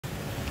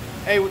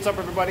Hey, what's up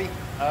everybody?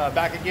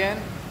 Back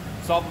again,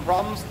 solving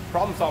problems,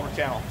 problem solver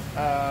channel.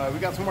 We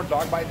got some more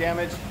dog bite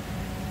damage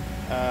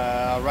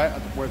right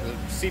where the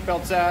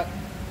seatbelt's at.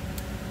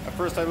 At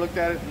first I looked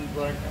at it and was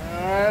like,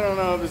 I don't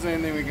know if there's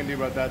anything we can do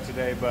about that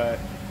today, but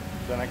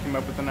then I came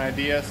up with an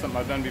idea, something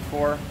I've done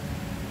before.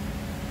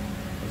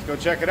 Let's go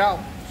check it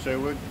out, show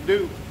you what to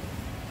do.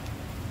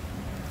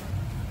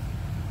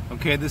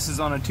 Okay, this is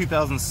on a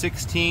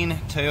 2016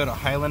 Toyota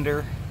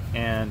Highlander,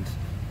 and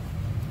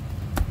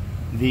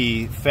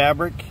the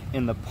fabric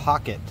in the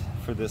pocket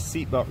for the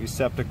seatbelt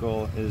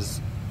receptacle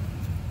is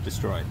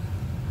destroyed.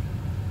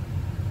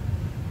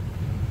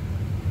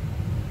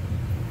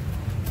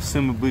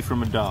 Assumably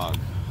from a dog.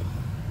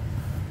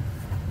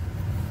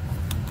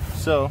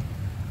 So,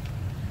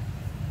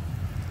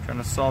 trying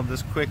to solve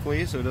this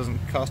quickly so it doesn't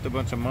cost a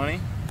bunch of money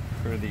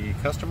for the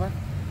customer.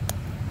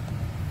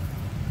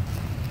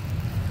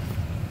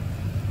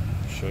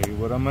 Show you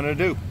what I'm gonna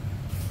do.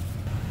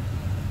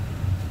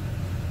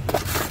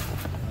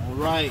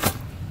 Alright, so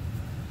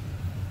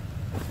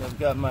I've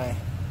got my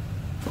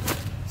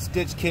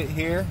stitch kit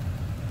here,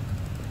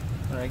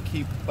 where I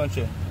keep a bunch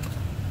of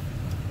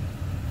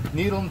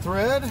needle and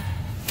thread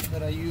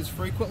that I use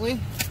frequently.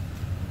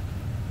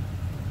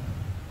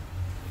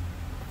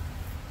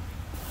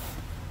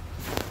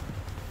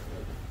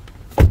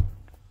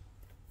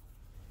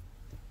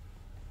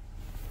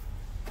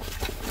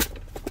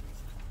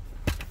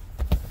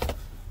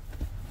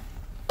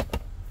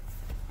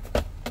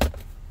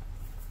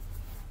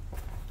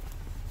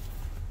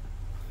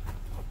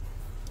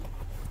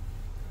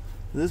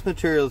 This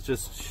material is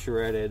just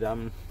shredded.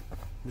 I'm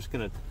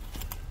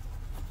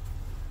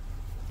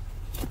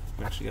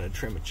actually gonna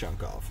trim a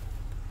chunk off.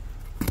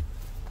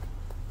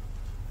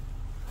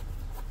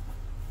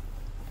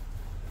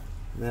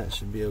 That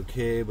should be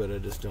okay, but I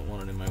just don't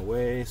want it in my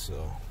way,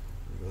 so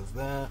there goes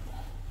that.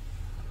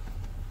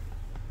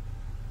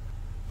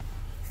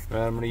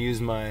 Right, I'm gonna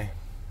use my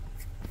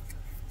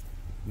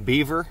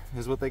beaver,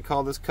 is what they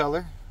call this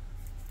color,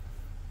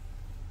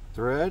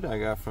 thread I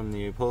got from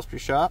the upholstery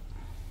shop.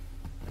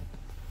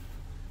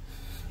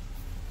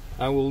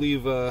 I will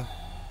leave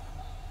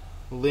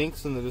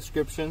links in the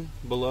description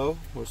below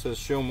where it says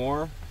show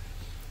more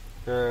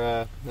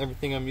for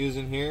everything I'm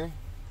using here,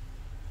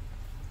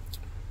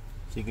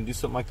 so you can do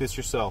something like this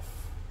yourself.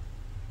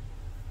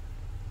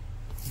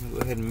 I'm gonna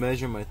go ahead and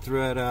measure my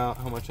thread out,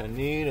 how much I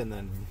need, and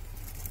then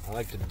I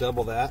like to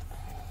double that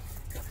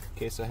in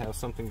case I have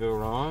something go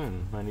wrong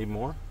and I need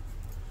more.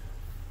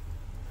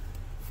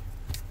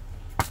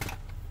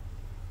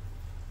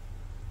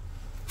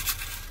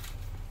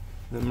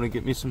 Then I'm gonna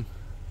get me some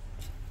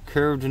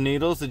curved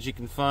needles that you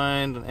can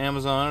find on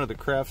Amazon or the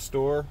craft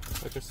store.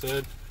 Like I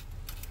said,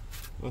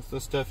 most of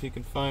the stuff you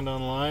can find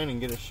online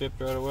and get it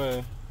shipped right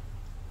away,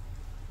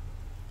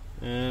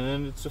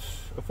 and it's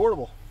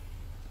affordable.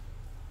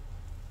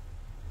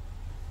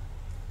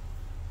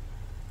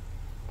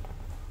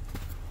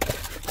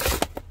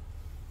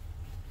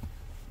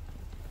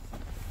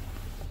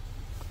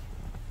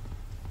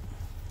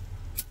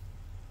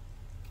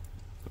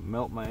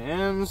 Melt my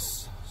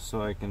ends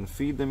so I can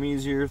feed them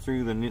easier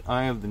through the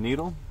eye of the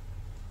needle.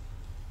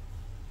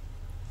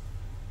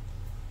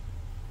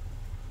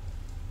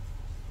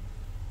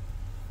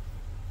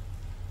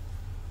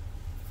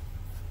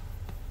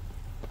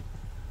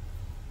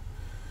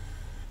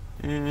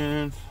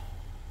 And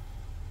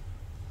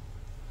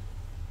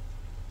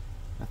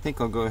I think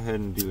I'll go ahead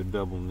and do a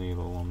double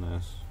needle on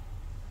this.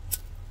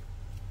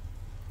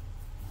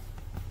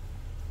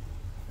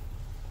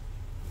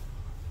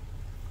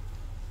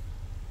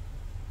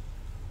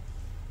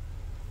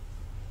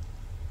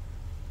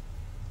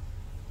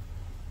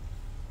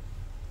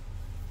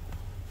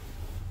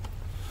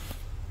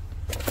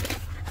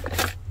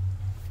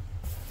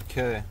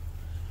 Okay.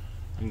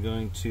 I'm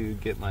going to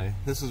get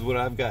this is what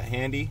I've got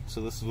handy,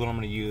 so this is what I'm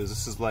going to use.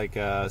 This is like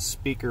a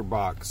speaker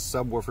box,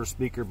 subwoofer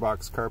speaker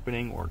box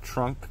carpeting or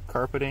trunk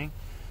carpeting.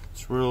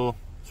 It's real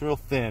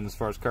thin as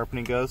far as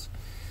carpeting goes.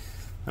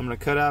 I'm going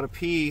to cut out a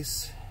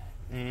piece,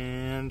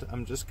 and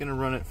I'm just going to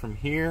run it from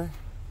here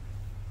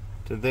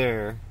to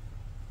there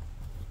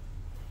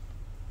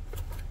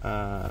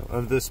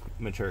of this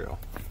material.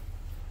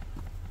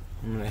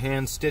 I'm going to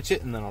hand stitch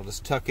it, and then I'll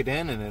just tuck it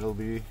in, and it'll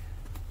be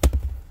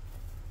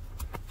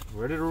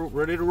ready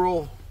to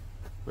roll,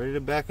 ready to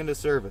back into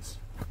service.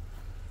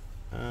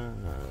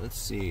 Let's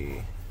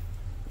see.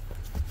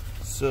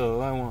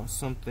 So I want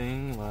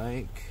something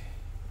like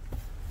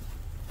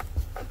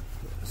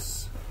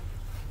this.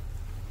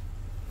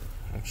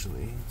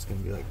 Actually, it's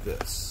going to be like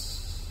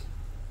this.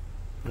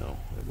 No,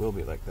 it will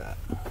be like that.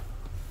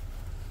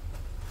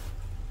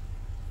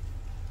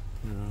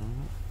 No.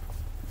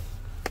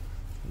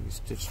 Be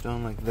stitched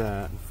on like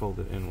that and fold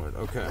it inward.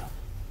 Okay.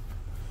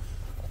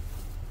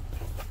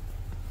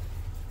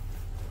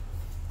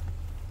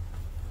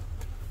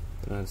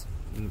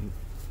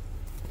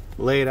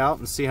 Lay it out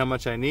and see how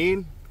much I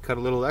need. Cut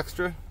a little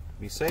extra,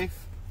 be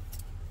safe.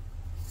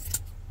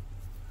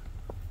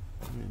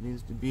 And it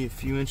needs to be a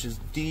few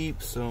inches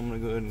deep, so I'm going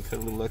to go ahead and cut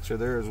a little extra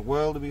there as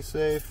well to be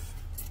safe.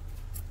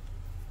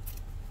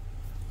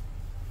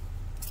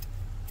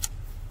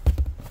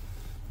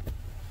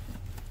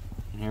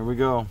 we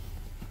go.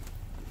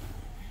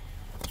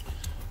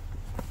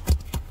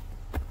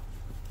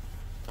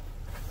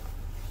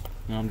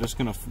 Now I'm just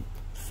going to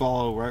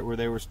follow right where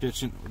they were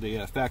stitching, where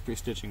the factory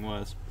stitching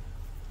was.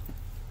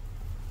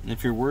 And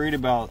if you're worried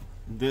about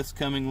this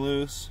coming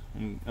loose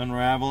and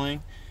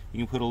unraveling,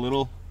 you can put a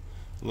little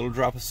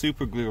drop of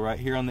super glue right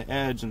here on the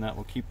edge, and that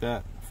will keep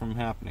that from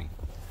happening.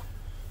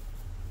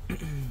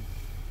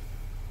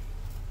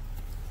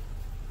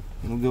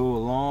 It'll go a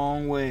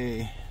long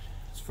way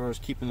as far as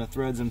keeping the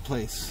threads in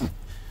place.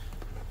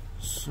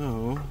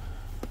 So,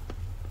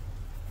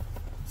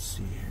 let's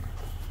see here.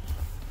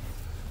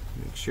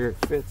 Make sure it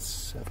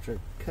fits after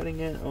cutting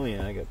it. Oh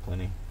yeah, I got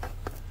plenty.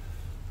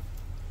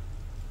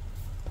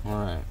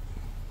 Alright.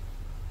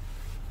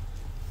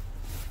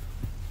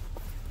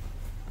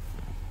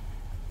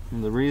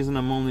 And the reason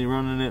I'm only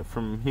running it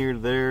from here to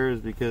there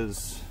is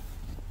because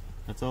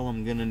that's all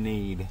I'm gonna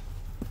need.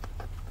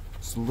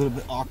 It's a little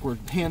bit awkward.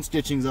 Hand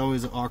stitching is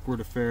always an awkward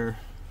affair,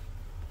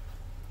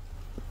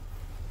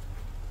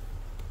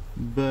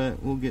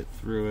 but we'll get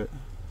through it.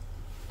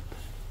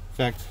 In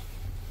fact,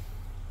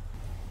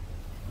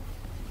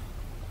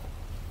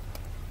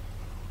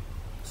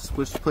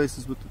 switch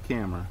places with the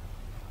camera.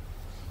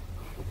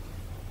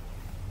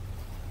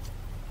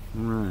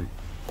 Right.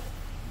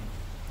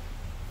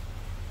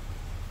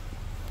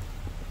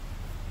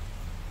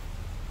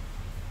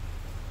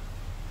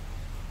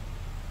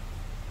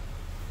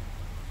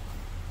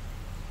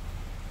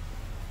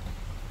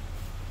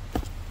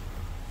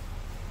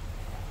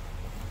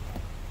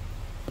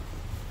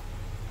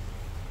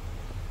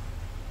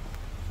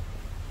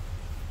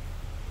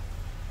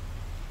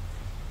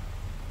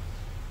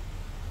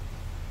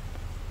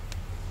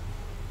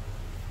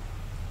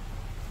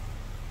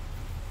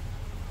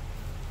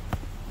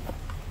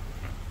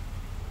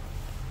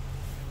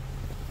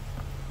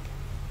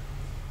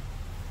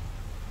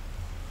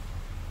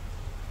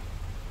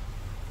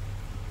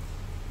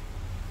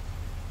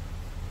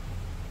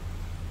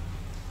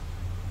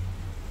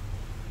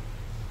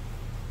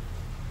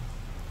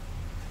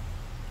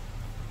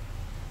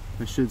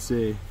 I should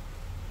say,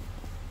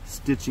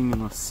 stitching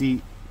in a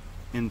seat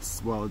and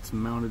while it's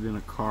mounted in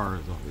a car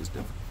is always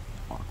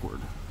awkward.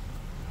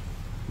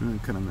 I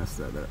kind of messed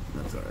that up.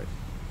 That's alright.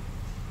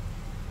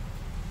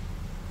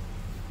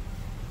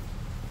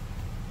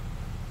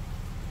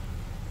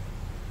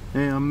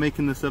 Hey, I'm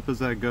making this up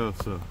as I go,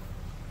 so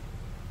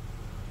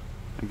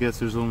I guess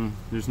there's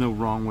no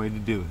wrong way to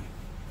do it.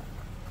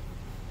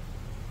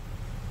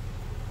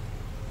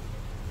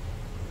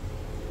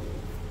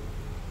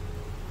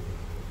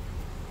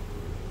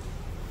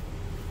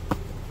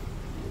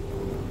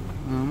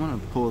 I'm gonna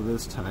pull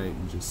this tight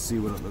and just see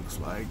what it looks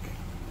like.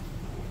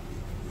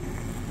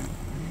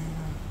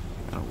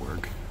 That'll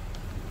work.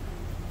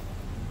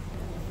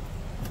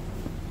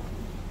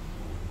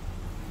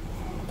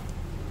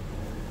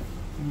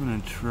 I'm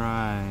gonna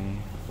try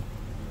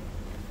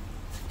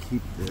to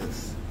keep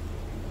this.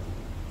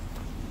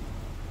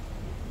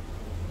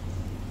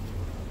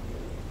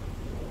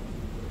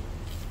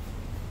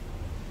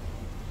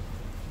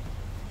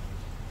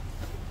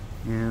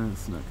 Yeah,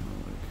 it's not gonna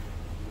work.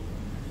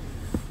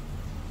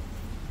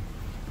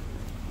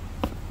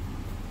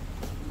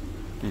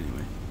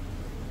 Anyway.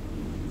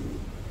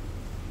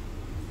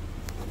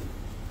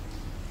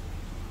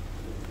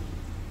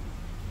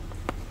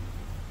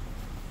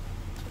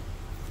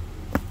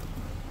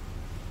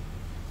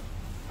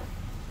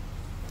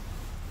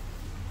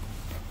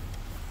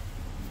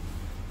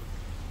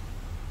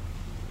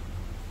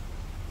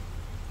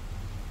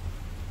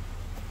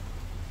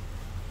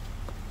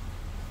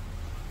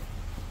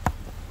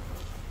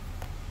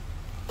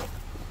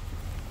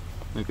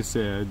 Like I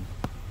said,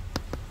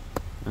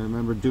 I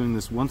remember doing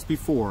this once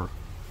before.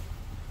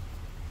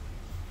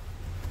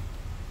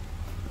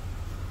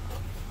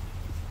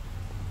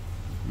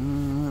 I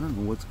don't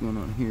know what's going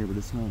on here, but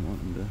it's not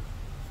wanting to.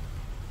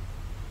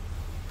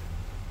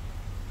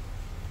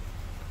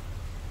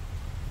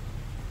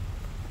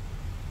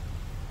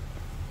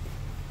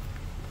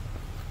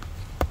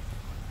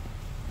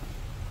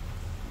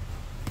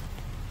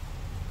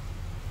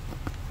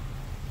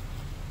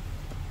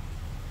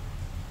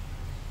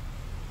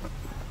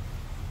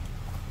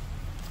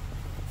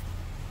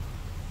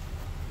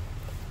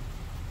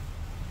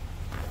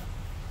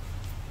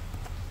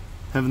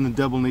 Having the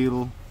double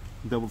needle,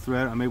 double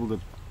thread, I'm able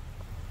to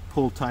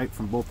pull tight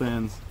from both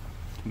ends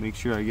to make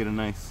sure I get a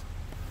nice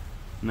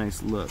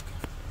look.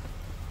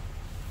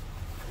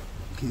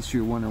 In case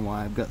you're wondering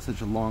why I've got such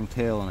a long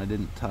tail and I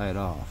didn't tie it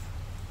off.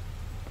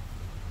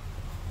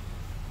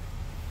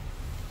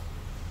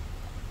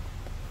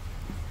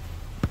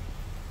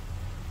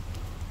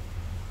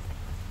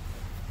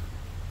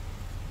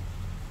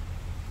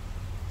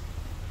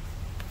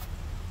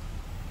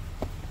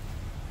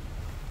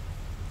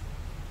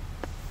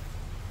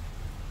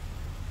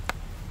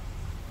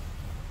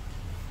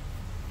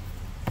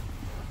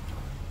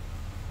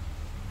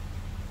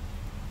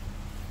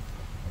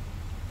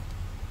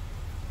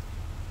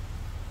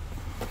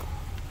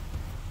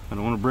 I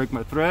don't want to break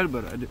my thread,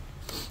 but I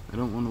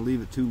don't want to leave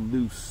it too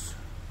loose.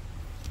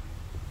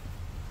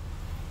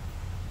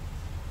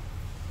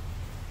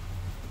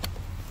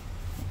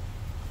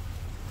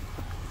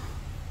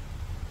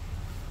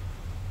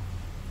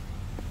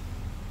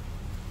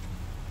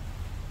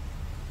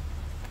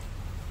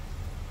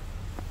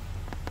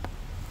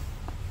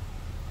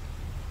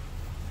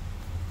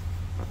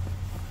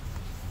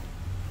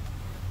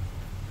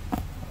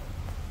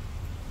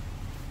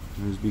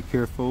 Just be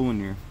careful when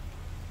you're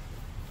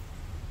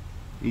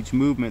each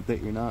movement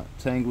that you're not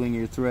tangling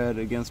your thread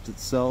against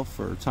itself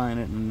or tying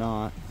it in a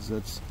knot,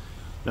 because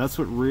that's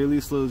what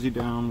really slows you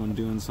down when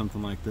doing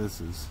something like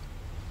this, is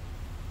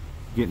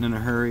getting in a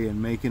hurry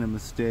and making a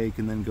mistake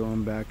and then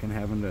going back and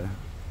having to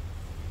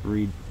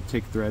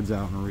take threads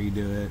out and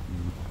redo it,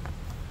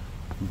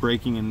 and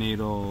breaking a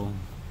needle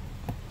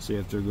so you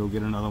have to go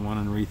get another one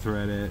and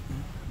rethread it,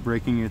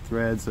 breaking your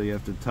thread so you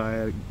have to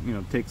tie it, you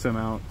know, take some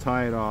out,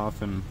 tie it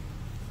off, and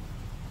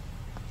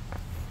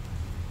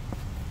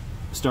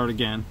start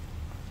again.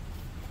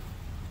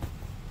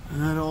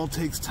 And that all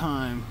takes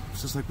time.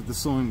 It's just like with the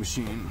sewing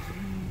machine.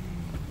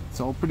 It's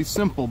all pretty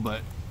simple,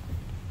 but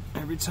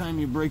every time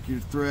you break your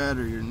thread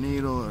or your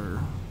needle, or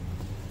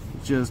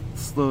it just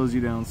slows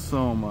you down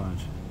so much.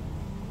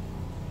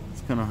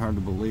 It's kind of hard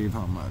to believe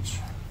how much.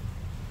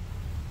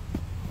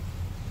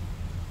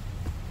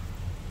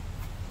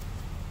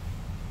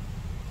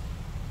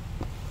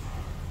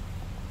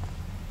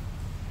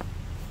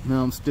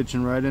 Now I'm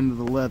stitching right into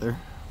the leather.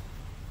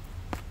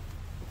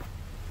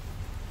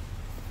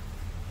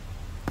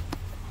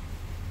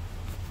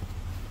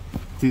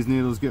 These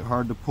needles get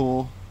hard to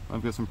pull.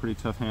 I've got some pretty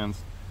tough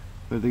hands,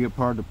 but if they get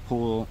hard to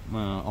pull,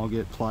 I'll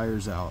get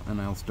pliers out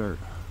and I'll start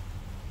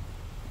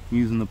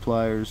using the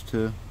pliers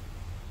to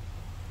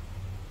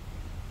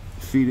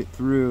feed it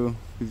through,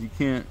 because you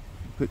can't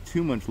put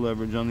too much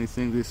leverage on these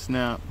things. They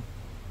snap.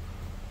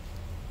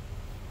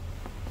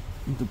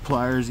 With the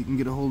pliers you can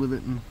get a hold of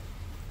it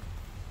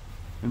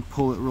and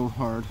pull it real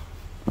hard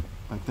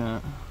like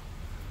that,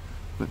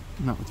 but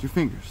not with your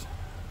fingers.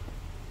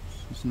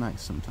 It's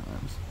nice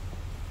sometimes.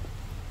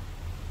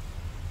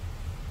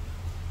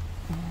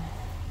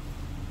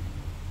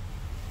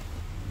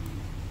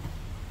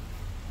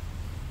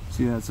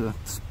 See, that's a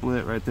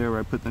split right there where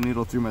I put the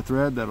needle through my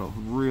thread. That'll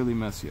really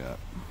mess you up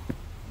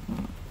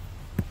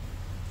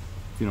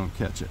if you don't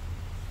catch it.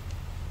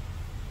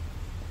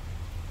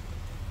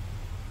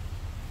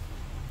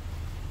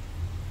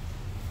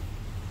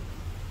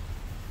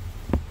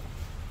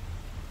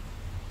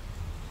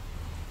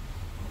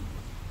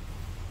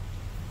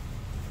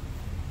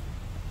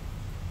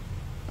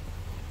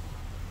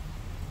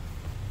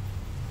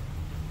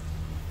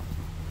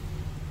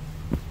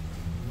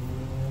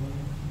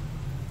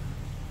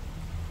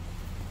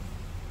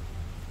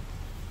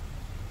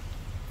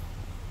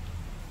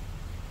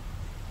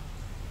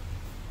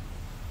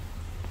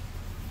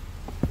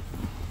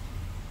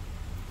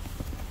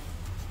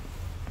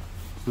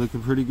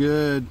 Looking pretty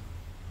good.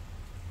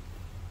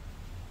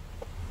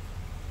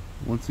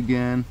 Once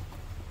again,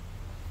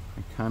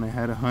 I kind of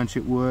had a hunch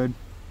it would,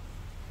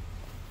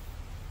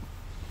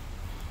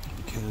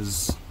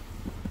 because,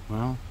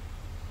 well,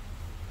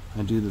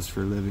 I do this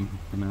for a living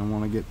and I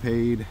want to get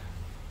paid.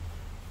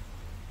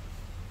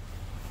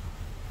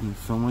 And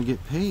if I want to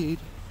get paid,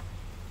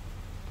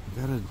 I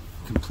gotta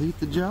complete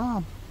the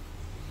job.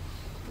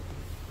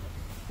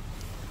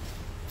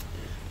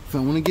 If I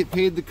want to get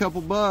paid the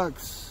couple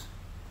bucks,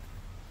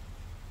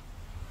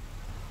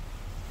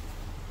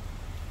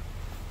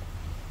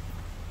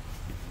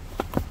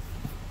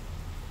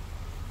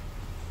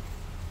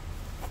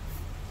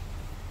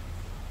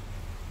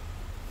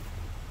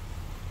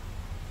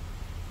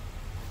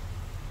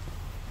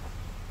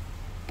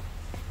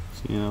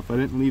 you know, if I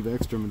didn't leave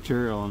extra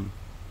material and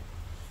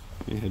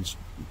it had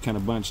kind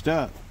of bunched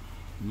up,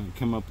 it might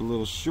come up a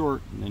little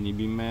short, and then you'd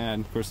be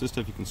mad. Of course, this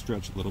stuff you can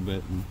stretch a little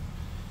bit, and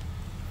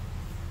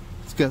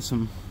it's got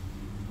some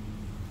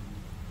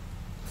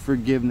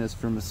forgiveness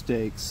for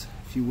mistakes,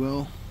 if you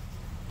will.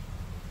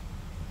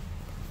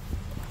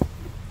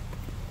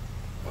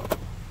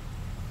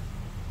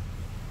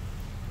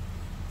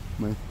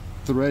 My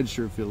thread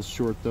sure feels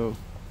short though.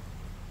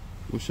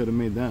 Wish I'd have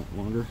made that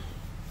longer.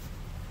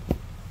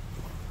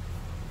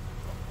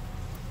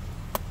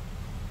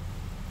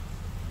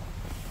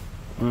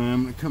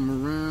 I'm going to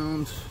come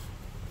around,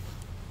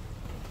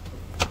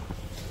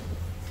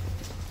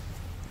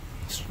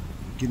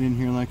 get in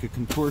here like a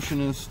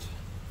contortionist,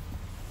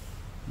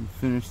 and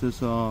finish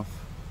this off.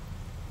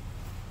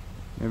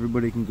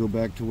 Everybody can go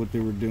back to what they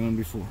were doing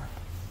before.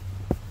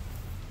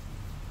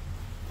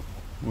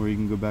 Or you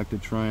can go back to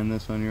trying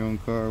this on your own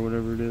car,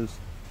 whatever it is.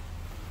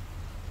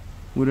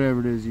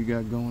 Whatever it is you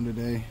got going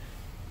today.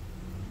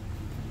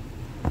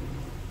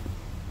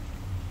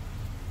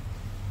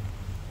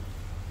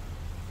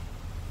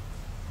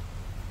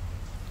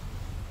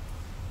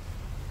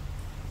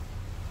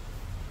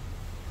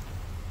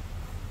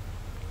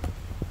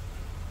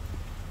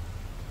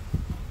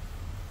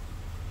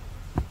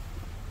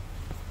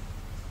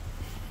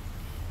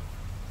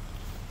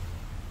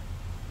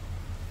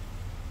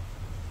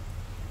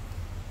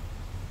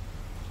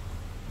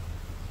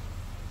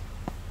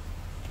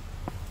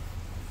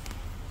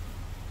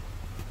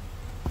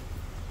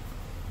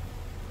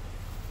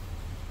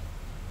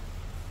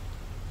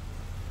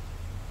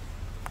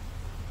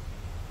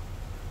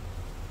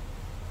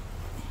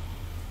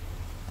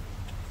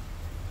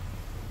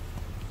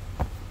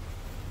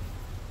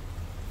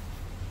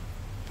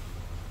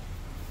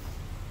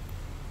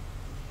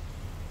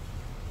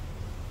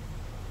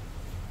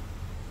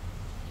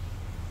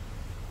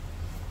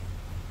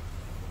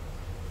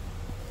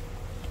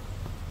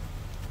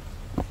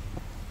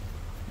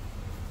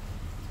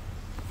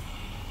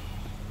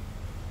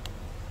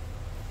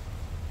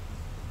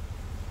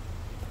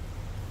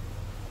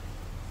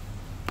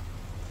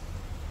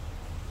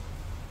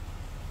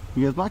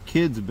 Because my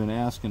kids have been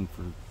asking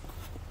for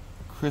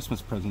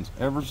Christmas presents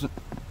every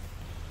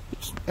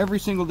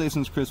single day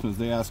since Christmas.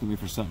 They asking me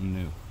for something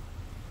new.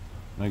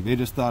 Like they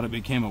just thought it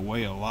became a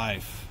way of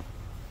life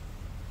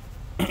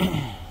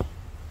to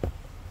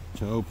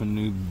open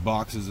new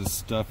boxes of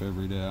stuff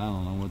every day. I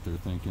don't know what they're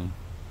thinking.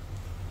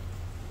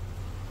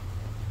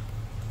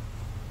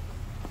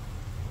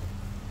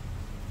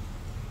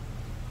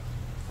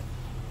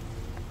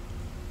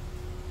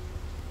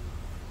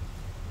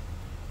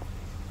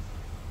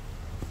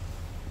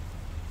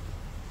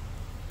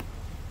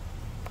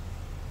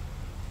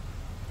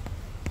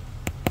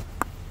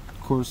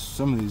 Of course,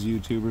 some of these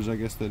YouTubers, I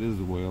guess that is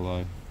the way of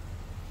life.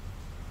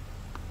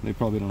 They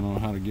probably don't know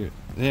how to get.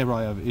 They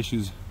probably have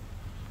issues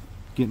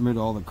getting rid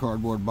of all the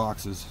cardboard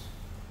boxes.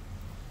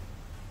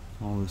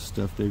 All this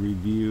stuff they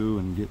review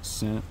and get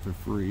sent for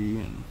free.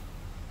 And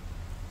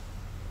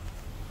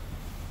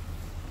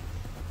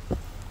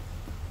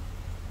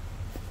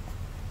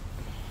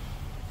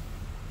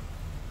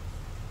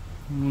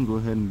I'm gonna go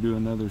ahead and do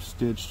another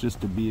stitch just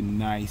to be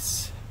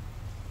nice.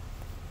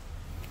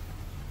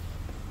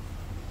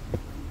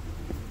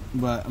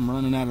 But I'm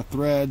running out of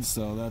thread,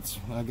 so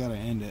I gotta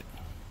end it.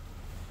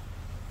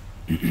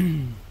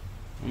 I'm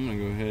gonna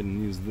go ahead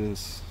and use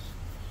this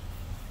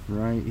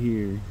right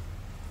here.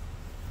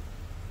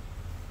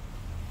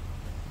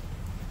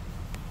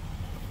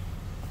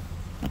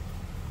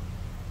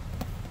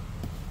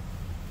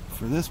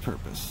 For this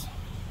purpose.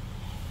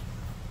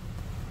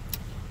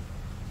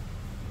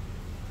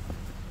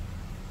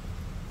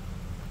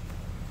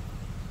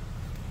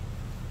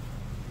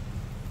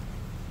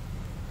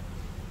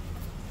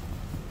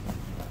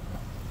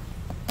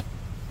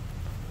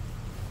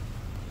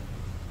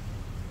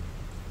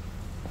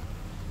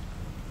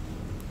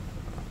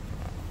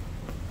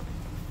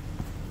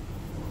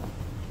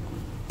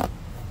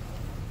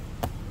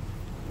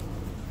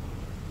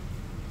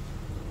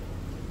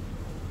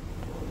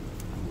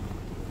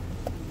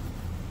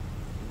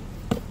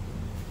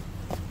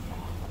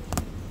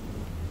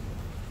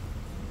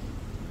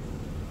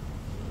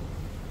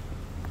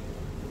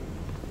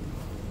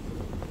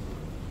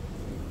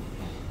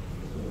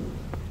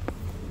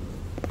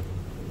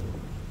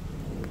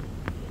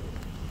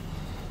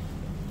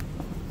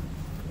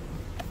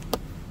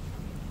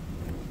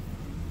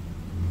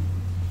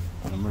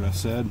 Remember what I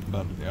said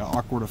about the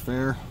awkward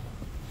affair?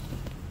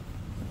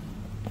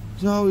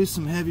 There's always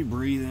some heavy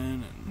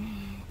breathing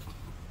and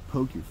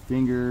poke your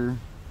finger.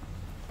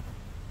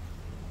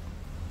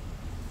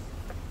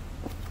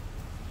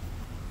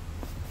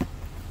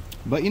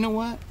 But you know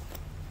what?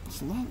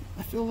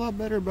 I feel a lot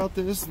better about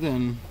this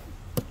than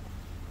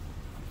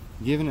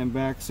giving it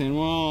back saying,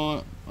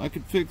 well, I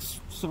could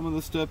fix some of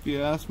the stuff you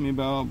asked me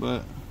about,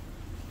 but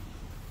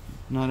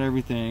not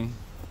everything.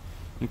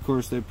 And of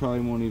course, they probably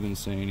won't even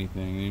say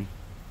anything.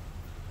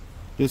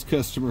 This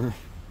customer,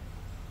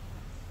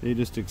 they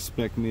just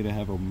expect me to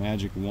have a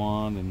magic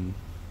wand and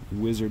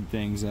wizard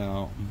things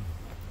out.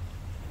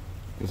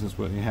 This is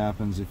what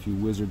happens if you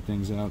wizard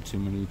things out too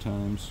many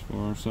times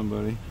for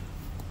somebody.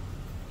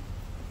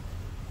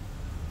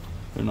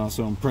 They're not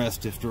so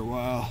impressed after a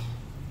while.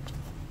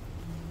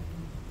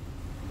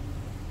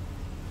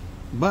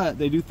 But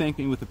they do thank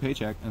me with a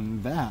paycheck,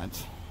 and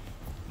that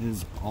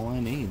is all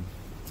I need.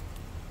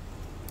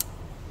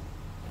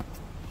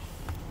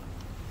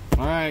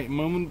 Alright,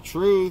 moment of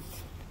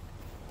truth.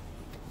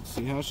 Let's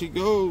see how she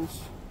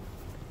goes.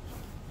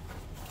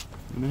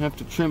 I'm gonna have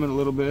to trim it a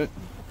little bit,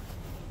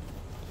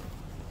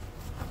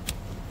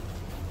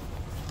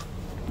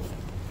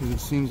 because it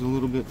seems a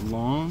little bit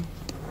long.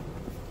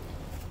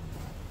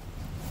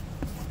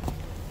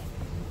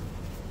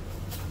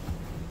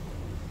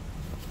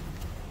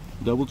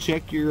 Double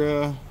check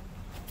your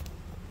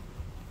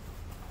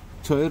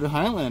Toyota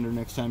Highlander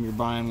next time you're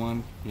buying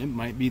one. It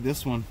might be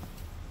this one.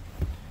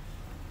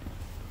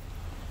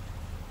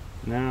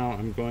 Now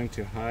I'm going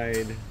to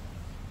hide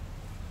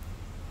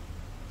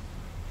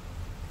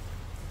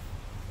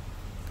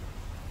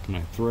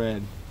my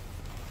thread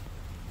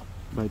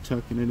by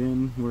tucking it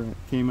in where it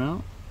came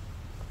out.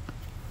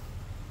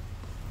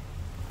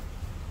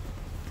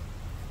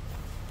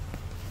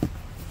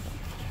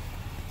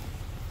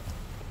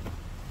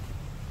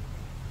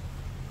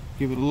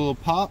 Give it a little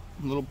pop,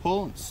 a little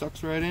pull, and it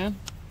sucks right in.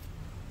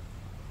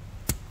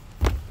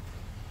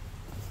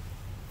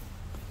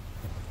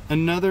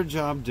 Another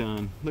job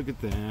done. Look at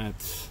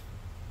that.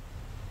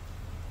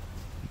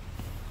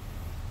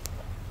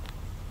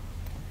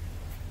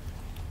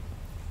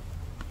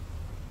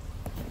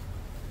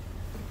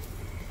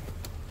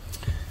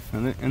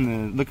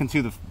 And looking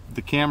through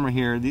the camera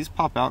here, these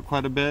pop out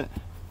quite a bit.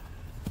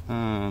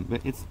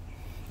 But it's,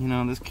 you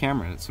know, this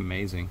camera, it's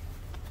amazing.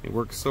 It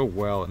works so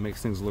well. It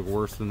makes things look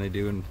worse than they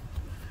do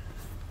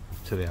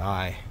to the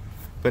eye.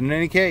 But in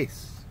any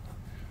case,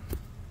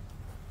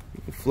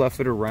 you can fluff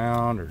it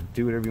around or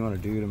do whatever you want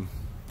to do to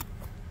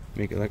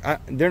make it like.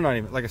 They're not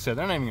even, like I said,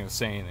 they're not even going to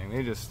say anything.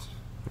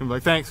 They're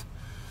like, thanks.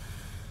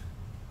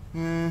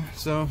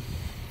 So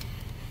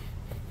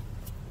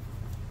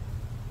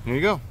here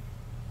you go.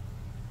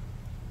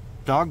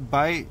 Dog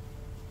bite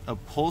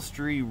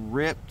upholstery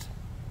ripped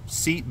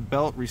seat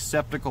belt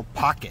receptacle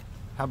pocket.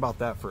 How about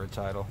that for a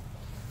title?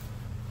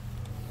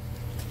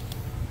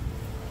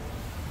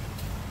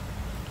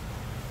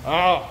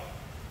 Oh,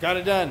 got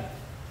it done.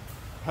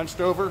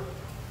 Hunched over.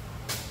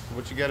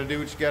 What you gotta do,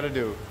 what you gotta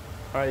do.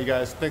 All right, you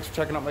guys, thanks for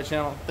checking out my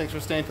channel. Thanks for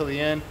staying till the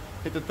end.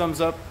 Hit the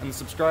thumbs up and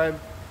subscribe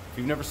if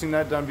you've never seen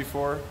that done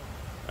before.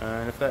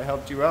 And if that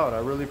helped you out, I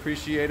really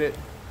appreciate it.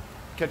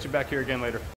 Catch you back here again later.